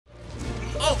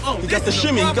He got the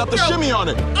shimmy. He got the shimmy on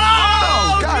it.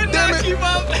 Oh, God damn it. keep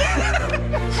up.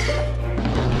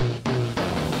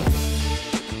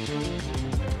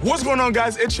 What's going on,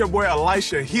 guys? It's your boy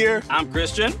Elisha here. I'm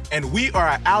Christian. And we are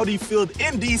at Audi Field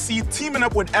in DC, teaming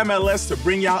up with MLS to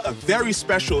bring y'all a very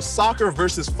special soccer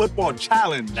versus football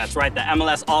challenge. That's right, the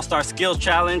MLS All Star Skills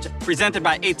Challenge, presented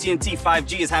by AT&T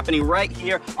 5G, is happening right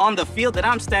here on the field that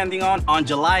I'm standing on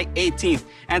July 18th.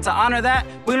 And to honor that,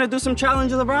 we're gonna do some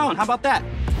challenges of our own. How about that?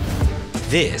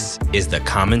 This is the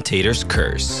commentator's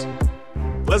curse.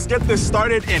 Let's get this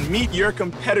started and meet your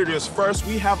competitors first.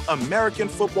 We have American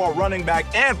football running back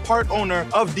and part owner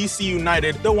of DC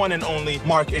United, the one and only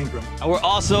Mark Ingram. And we're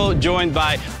also joined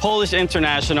by Polish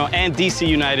international and DC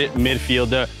United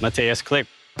midfielder Mateusz Klich.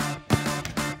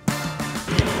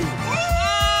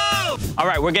 All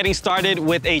right, we're getting started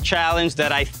with a challenge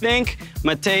that I think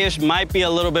Mateusz might be a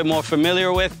little bit more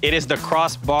familiar with. It is the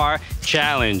crossbar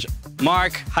challenge.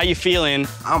 Mark, how you feeling?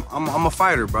 I'm a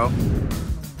fighter, bro.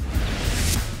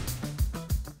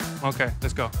 Okay,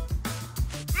 let's go. All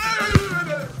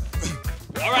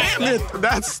right. Damn it,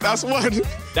 that's one.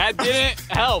 That didn't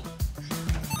help.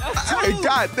 Hey,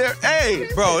 God, there. Hey,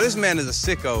 Bro, this man is a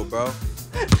sicko, bro.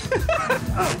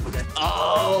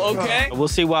 Oh, okay. We'll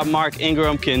see what Mark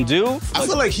Ingram can do. I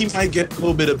feel like he might get a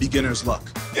little bit of beginner's luck.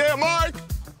 Yeah, Mark.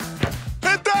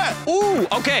 Hit that. Ooh,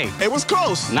 okay. It was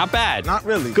close. Not bad. Not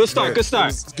really. Good start, good start.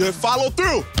 It was good follow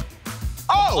through.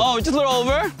 Oh, just a little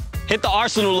over. Hit the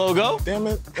Arsenal logo. Damn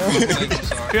it.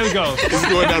 Here we go. He's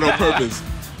doing that on purpose.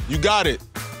 You got it.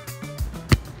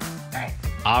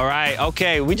 All right,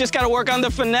 okay. We just got to work on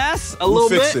the finesse a We'll little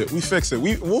fix bit. it. We fix it.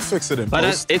 We'll fix it in But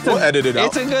post. We'll edit it out.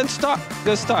 It's a good start.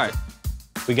 Good start.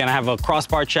 We're going to have a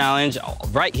crossbar challenge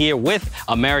right here with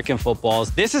American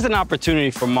footballs. This is an opportunity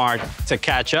for Mark to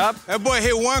catch up. That boy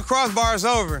hit one crossbar, it's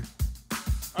over.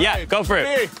 Yeah, right, go for it.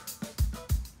 hey.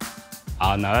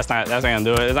 Oh, no, that's not gonna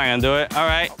do it. That's not gonna do it. All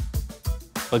right.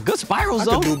 But good spirals, I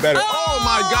though. could do better. Oh,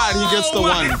 my God, he gets the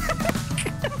one.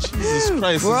 Jesus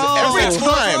Christ. Every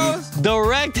time.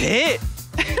 Direct hit.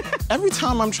 Every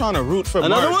time I'm trying to root for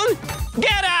Another Mark. one?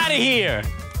 Get out of here.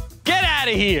 Get out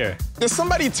of here. Did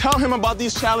somebody tell him about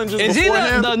these challenges Is he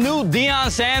beforehand? the new Deion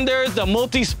Sanders, the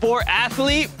multi-sport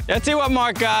athlete? Let's see what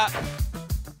Mark got.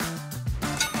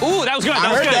 Ooh, that was good. I That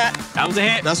was heard good. that. That was a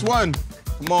hit. That's one.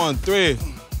 Come on, three.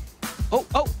 Oh.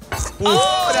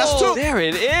 Oh, that's two. There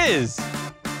it is.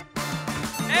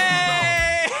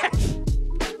 Hey!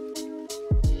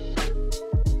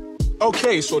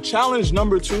 Okay, so challenge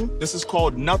number 2, this is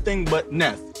called nothing but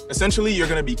net. Essentially, you're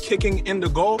gonna be kicking in the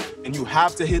goal and you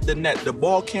have to hit the net. The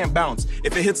ball can't bounce.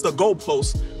 If it hits the goal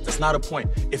post, that's not a point.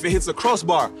 If it hits a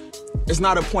crossbar, it's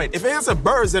not a point. If it hits a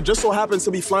bird that just so happens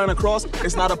to be flying across,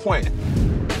 it's not a point.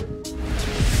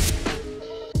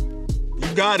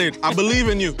 You got it. I believe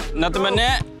in you. Nothing but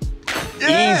net?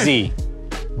 Yeah. Easy.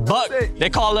 They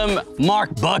call them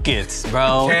Mark Buckets,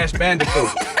 bro. Cash Bandicoot.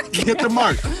 You hit the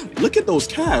mark. Look at those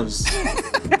calves.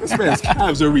 This man's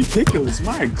calves are ridiculous.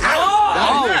 My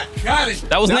God. Got it.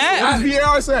 That was net? What does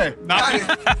VAR say?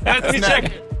 Let me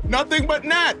check. Nothing but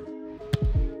net.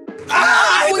 We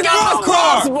got the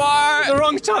crossbar. The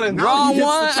wrong challenge. Wrong He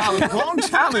one. gets the challenge. Wrong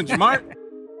challenge, Mark.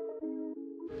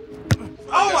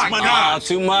 Oh my Oh, God.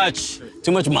 too much.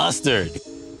 Too much mustard.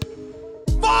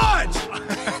 Fudge!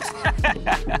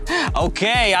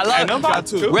 Okay, I love it. Got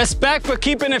two. Respect for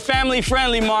keeping it family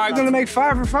friendly, Mark. I'm gonna make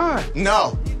 5 for 5.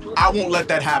 No, I won't let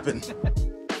that happen.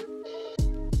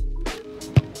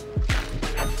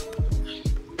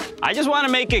 I just want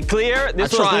to make it clear,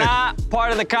 this I was tried. not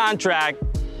part of the contract.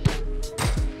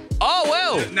 Oh,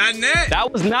 well, Not net.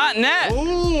 that was not net.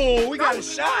 Ooh, we got a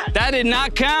shot. That did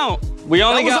not count. We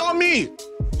only That was got. on me.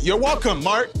 You're welcome,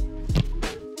 Mark.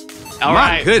 All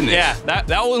My right. goodness. Yeah,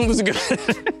 that one was good.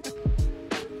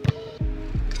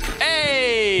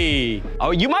 Hey!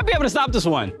 Oh, you might be able to stop this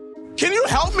one. Can you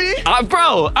help me?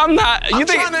 Bro, I'm not. You I'm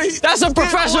think trying to that's a get on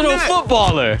professional that.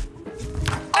 footballer?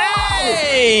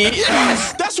 Hey!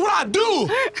 Yes, that's what I do.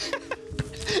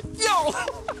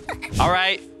 All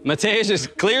right, Mateusz is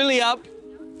clearly up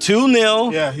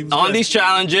 2-0 Yeah, he was on good. these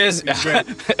challenges.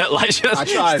 Elisha I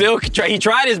tried. still he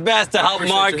tried his best to help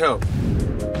Mark. Your help.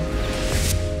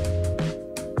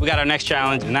 We got our next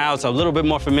challenge. Now it's a little bit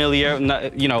more familiar,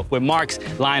 you know, with Mark's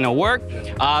line of work.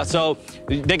 So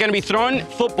they're gonna be throwing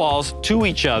footballs to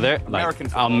each other, like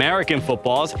American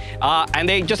footballs, and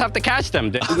they just have to catch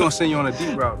them. We're gonna send you on a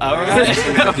deep route. All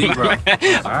right. Deep route.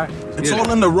 All right. It's all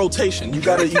in the rotation. You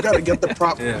gotta get the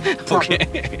proper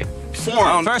Okay.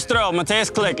 form. First throw,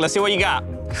 Mateusz Klich. Let's see what you got.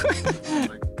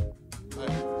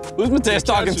 Who's Mateusz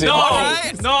talking to? No. All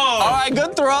right. No. All right,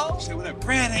 good throw.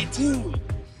 Brad ain't too.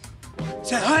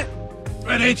 Set height.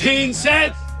 Red 18,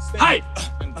 set height.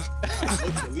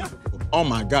 Oh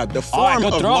my God, the All right, form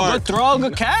good of throw, Mark. good throw,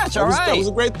 good catch. All That was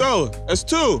right. a great throw. That's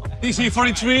 2. DC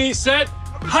 43, set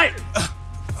height.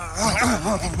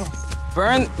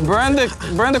 Burn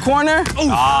the corner.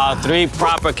 Ah, 3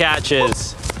 proper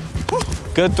catches.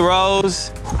 Good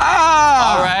throws. All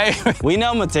right. We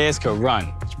know Mateusz can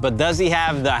run, but does he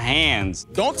have the hands?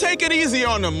 Don't take it easy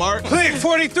on him, Mark. Klich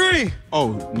 43.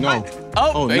 Oh no.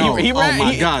 Oh, no. he ran. Oh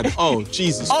my God. Oh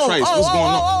Jesus Christ. What's going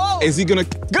on? Is he gonna?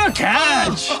 Good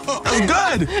catch. That's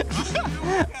good.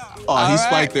 Oh, he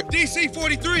spiked it. DC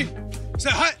 43.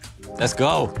 Set height. Let's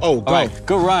go. Oh, go. All right,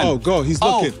 good run. Oh, go. He's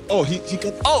Oh. looking. Oh, he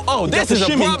got. Oh, he this got the is a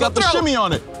shimmy. He proper got the throw. shimmy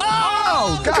on it.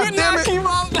 Oh, God good damn knock it. him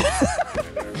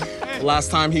out.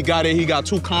 Last time he got it, he got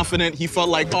too confident. He felt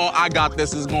like, oh, I got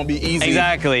this. It's gonna be easy.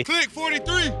 Exactly. Klich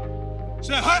 43.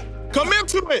 Set height. Come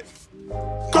into it.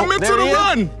 Come into there the he is.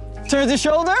 run. Turns his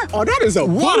shoulder. Oh, that is a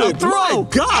What a bullet. throw. My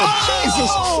God,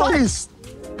 Jesus Christ.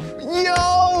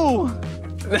 Yo.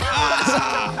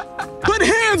 Put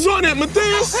hands on it,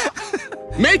 Mateusz.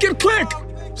 Make it click.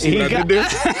 See what I did there?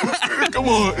 Come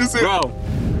on, it's it. Bro.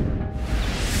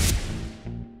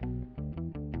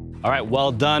 All right,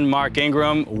 well done, Mark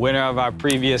Ingram, winner of our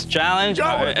previous challenge.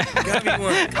 All right.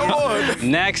 Come on.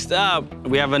 Next up,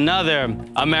 we have another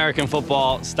American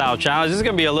football style challenge. This is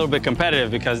gonna be a little bit competitive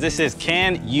because this is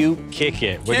Can You Kick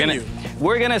It?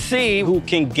 We're gonna see who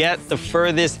can get the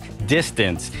furthest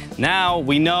distance. Now,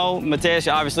 we know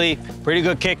Mateusz, obviously, pretty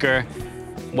good kicker.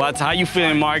 How you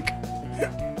feeling, Mark?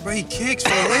 Bro, he kicks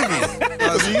for a living.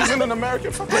 Is he using an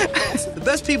American football? The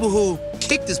best people who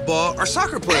kick this ball are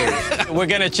soccer players. We're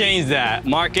gonna change that.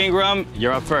 Mark Ingram,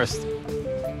 you're up first.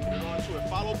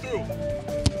 Follow through.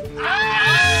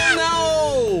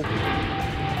 No!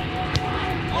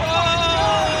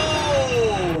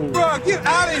 Bro, get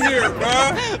out of here,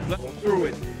 bro. Through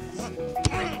it.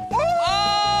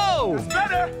 Oh!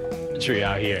 Better. Tree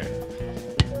out here.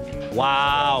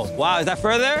 Wow. Wow, is that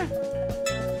further?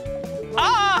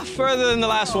 Ah, further than the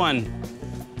last one.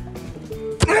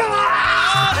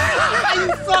 You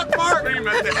suck, Mark.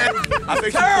 I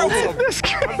think Terrible.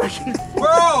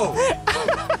 Bro.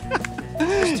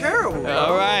 It's terrible.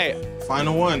 All right.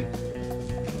 Final one.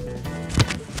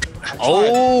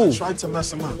 I tried to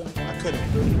mess him up. I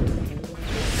couldn't.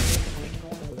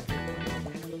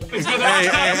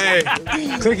 Hey.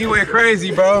 Clicky went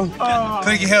crazy, bro.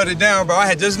 Clicky held it down, bro. I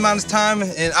had just as much time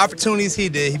and opportunities he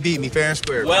did. He beat me fair and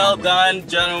square. Well done,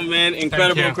 gentlemen.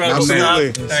 Incredible you. stuff.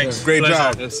 Absolutely. Thanks. Great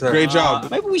job. Yes, sir. Great job.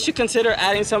 Maybe we should consider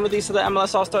adding some of these to the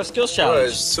MLS All Star Skills Bro, Challenge.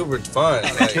 it's super fun.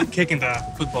 Like, Kicking the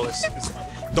football is fun.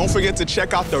 Don't forget to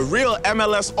check out the real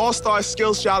MLS All Star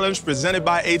Skills Challenge presented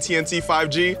by AT&T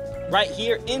 5G, Right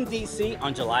here in DC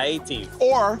on July 18th.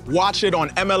 or watch it on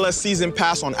MLS Season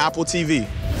Pass on Apple TV.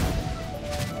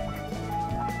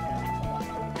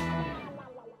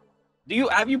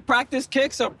 Have you practiced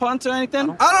kicks or punts or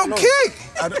anything? I don't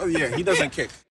kick. Yeah, he doesn't kick.